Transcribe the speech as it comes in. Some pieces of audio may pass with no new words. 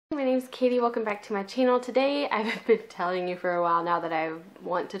name's Katie. Welcome back to my channel. Today I've been telling you for a while now that I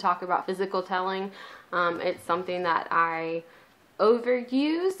want to talk about physical telling. It's something that I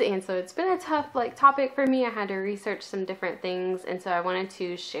overuse, and so it's been a tough topic for me. I had to research some different things, and so I wanted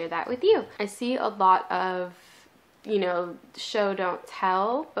to share that with you. I see a lot of, show don't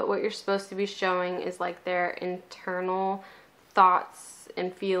tell, but what you're supposed to be showing is like their internal thoughts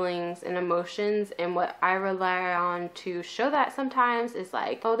and feelings and emotions, and what I rely on to show that sometimes is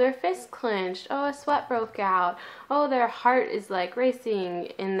like, oh, their fist clenched, oh, a sweat broke out, oh, their heart is like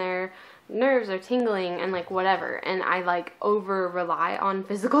racing and their nerves are tingling, and like whatever. And I over rely on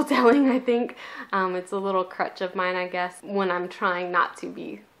physical telling. I think it's a little crutch of mine, I guess, when I'm trying not to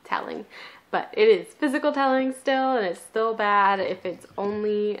be telling. But it is physical telling still, and it's still bad if it's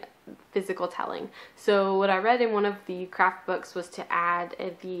only physical telling. So what I read in one of the craft books was to add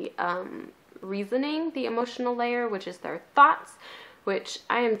the reasoning, the emotional layer, which is their thoughts, which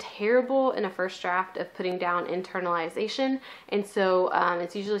I am terrible in a first draft of putting down internalization, and so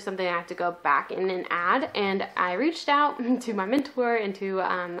it's usually something I have to go back in and add. And I reached out to my mentor and to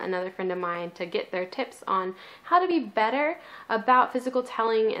another friend of mine to get their tips on how to be better about physical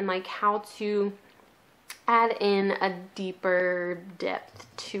telling and how to add in a deeper depth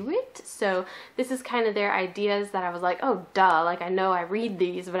to it. So this is kind of their ideas that I was like, oh duh, I know I read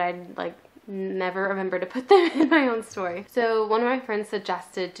these, but I never remember to put them in my own story. So one of my friends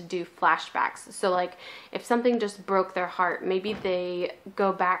suggested to do flashbacks. So if something just broke their heart, maybe they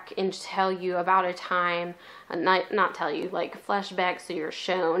go back and tell you about a time, not tell you, flashback, so you're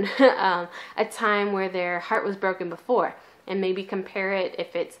shown a time where their heart was broken before, and maybe compare it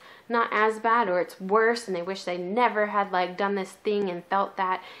if it's not as bad or it's worse and they wish they never had done this thing and felt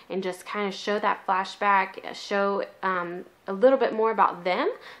that, and just kind of show that flashback, show a little bit more about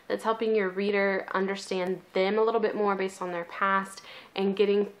them. That's helping your reader understand them a little bit more based on their past, and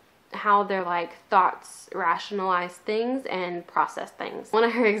getting how their thoughts rationalize things and process things. One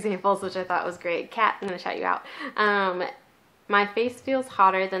of her examples, which I thought was great, Kat, I'm gonna shout you out. My face feels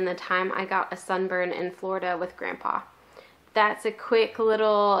hotter than the time I got a sunburn in Florida with Grandpa. That's a quick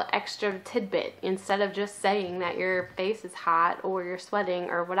little extra tidbit. Instead of just saying that your face is hot or you're sweating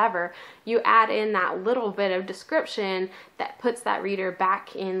or whatever, you add in that little bit of description that puts that reader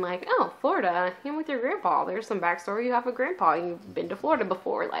back in oh, Florida, you're with your grandpa. There's some backstory. You have a grandpa. You've been to Florida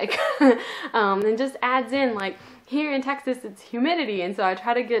before. And just adds in here in Texas it's humidity, and so I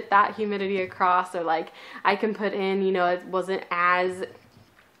try to get that humidity across. Or I can put in, it wasn't as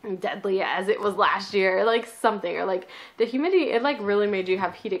deadly as it was last year, something, or the humidity, it really made you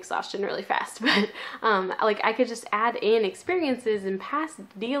have heat exhaustion really fast. But I could just add in experiences and past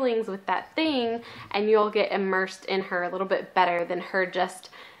dealings with that thing, and you'll get immersed in her a little bit better than her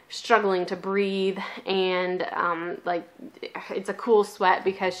just struggling to breathe, and it's a cool sweat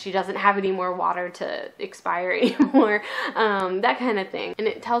because she doesn't have any more water to expire anymore, that kind of thing. And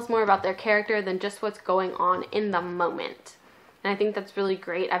it tells more about their character than just what's going on in the moment. And I think that's really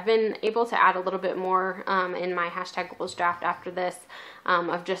great. I've been able to add a little bit more in my #goals draft after this,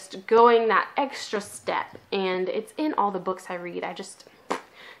 of just going that extra step. And it's in all the books I read.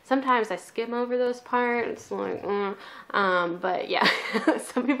 Sometimes I skim over those parts, but yeah,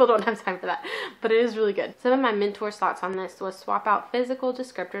 some people don't have time for that, but it is really good. Some of my mentor's thoughts on this was swap out physical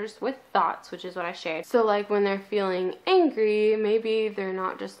descriptors with thoughts, which is what I shared. So when they're feeling angry, maybe they're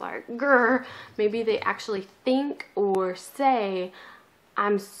not just grr, maybe they actually think or say,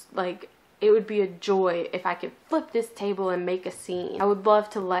 it would be a joy if I could flip this table and make a scene. I would love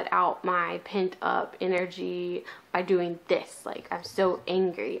to let out my pent up energy by doing this. I'm so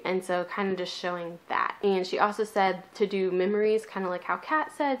angry. And so kind of just showing that. And she also said to do memories, kind of like how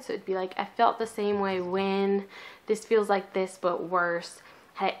Kat said. So it'd be I felt the same way when, this feels like this but worse.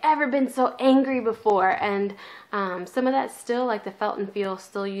 Had I ever been so angry before? And some of that's still the felt and feel,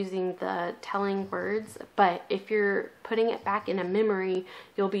 still using the telling words, but if you're putting it back in a memory,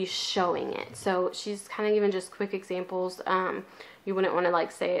 you'll be showing it. So she's kind of given just quick examples. You wouldn't want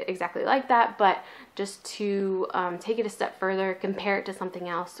to say it exactly like that, but just to take it a step further, compare it to something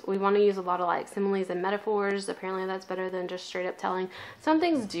else. We want to use a lot of similes and metaphors. Apparently that's better than just straight up telling. Some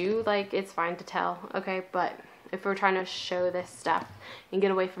things do, it's fine to tell, okay, but if we're trying to show this stuff and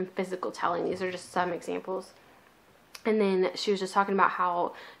get away from physical telling, these are just some examples. And then she was just talking about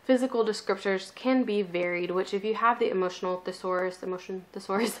how physical descriptors can be varied, which if you have the emotion thesaurus,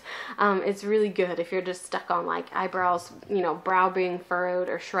 it's really good if you're just stuck on like eyebrows, you know, brow being furrowed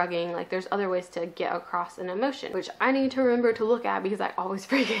or shrugging. Like there's other ways to get across an emotion, which I need to remember to look at because I always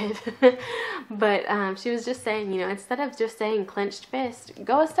forget. But she was just saying, you know, instead of just saying clenched fist,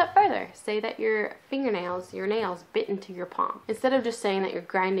 go a step further. Say that your fingernails, your nails bit into your palm. Instead of just saying that you're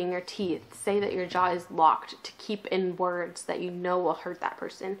grinding your teeth, say that your jaw is locked to keep in words that you know will hurt that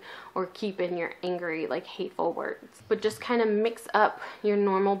person, or keep in your angry, like hateful words. But just kind of mix up your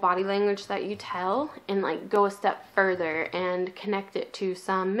normal body language that you tell and like go a step further and connect it to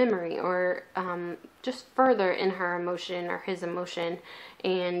some memory, or just further in her emotion or his emotion.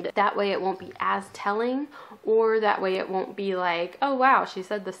 And that way it won't be as telling, or that way it won't be like, oh wow, she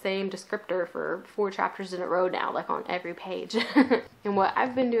said the same descriptor for 4 chapters in a row now, like on every page. And what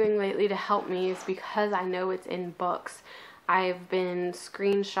I've been doing lately to help me is, because I know it's in books, I've been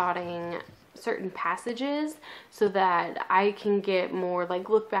screenshotting certain passages so that I can get more, like,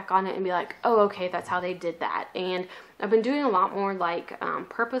 look back on it and be like, oh okay, that's how they did that. And I've been doing a lot more like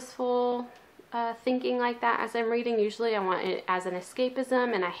purposeful thinking like that as I'm reading. Usually I want it as an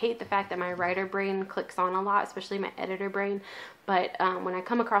escapism, and I hate the fact that my writer brain clicks on a lot, especially my editor brain. But when I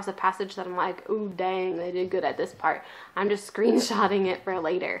come across a passage that I'm like, ooh dang, they did good at this part, I'm just screenshotting it for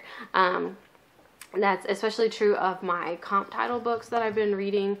later. That's especially true of my comp title books that I've been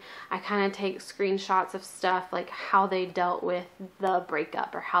reading. I kind of take screenshots of stuff like how they dealt with the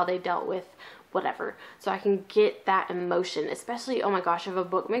breakup or how they dealt with whatever, so I can get that emotion. Especially, oh my gosh, if a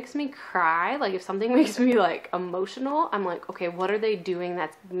book makes me cry, like if something makes me like emotional, I'm like, okay, what are they doing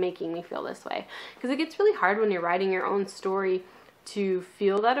that's making me feel this way? Because it gets really hard when you're writing your own story to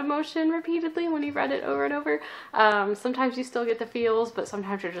feel that emotion repeatedly when you've read it over and over. Sometimes you still get the feels, but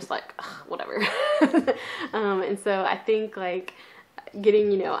sometimes you're just like, ugh, whatever. And so I think like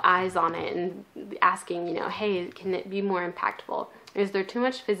getting, you know, eyes on it and asking, you know, hey, can it be more impactful? Is there too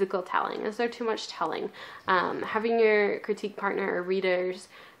much physical telling? Is there too much telling? Having your critique partner or readers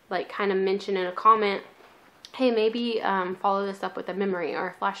like kind of mention in a comment, hey, maybe follow this up with a memory or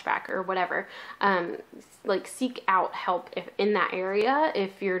a flashback or whatever. Like seek out help if in that area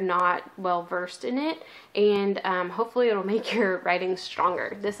if you're not well versed in it, and hopefully it'll make your writing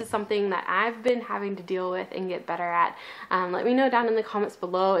stronger. This is something that I've been having to deal with and get better at. Let me know down in the comments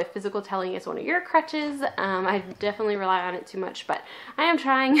below if physical telling is one of your crutches. I definitely rely on it too much, but I am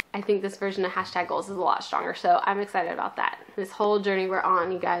trying. I think this version of hashtag goals is a lot stronger, so I'm excited about that. This whole journey we're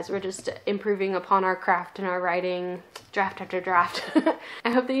on, you guys, we're just improving upon our craft and our writing, draft after draft. I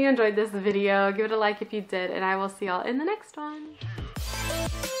hope that you enjoyed this video. Give it a like if you did, and I will see y'all in the next one.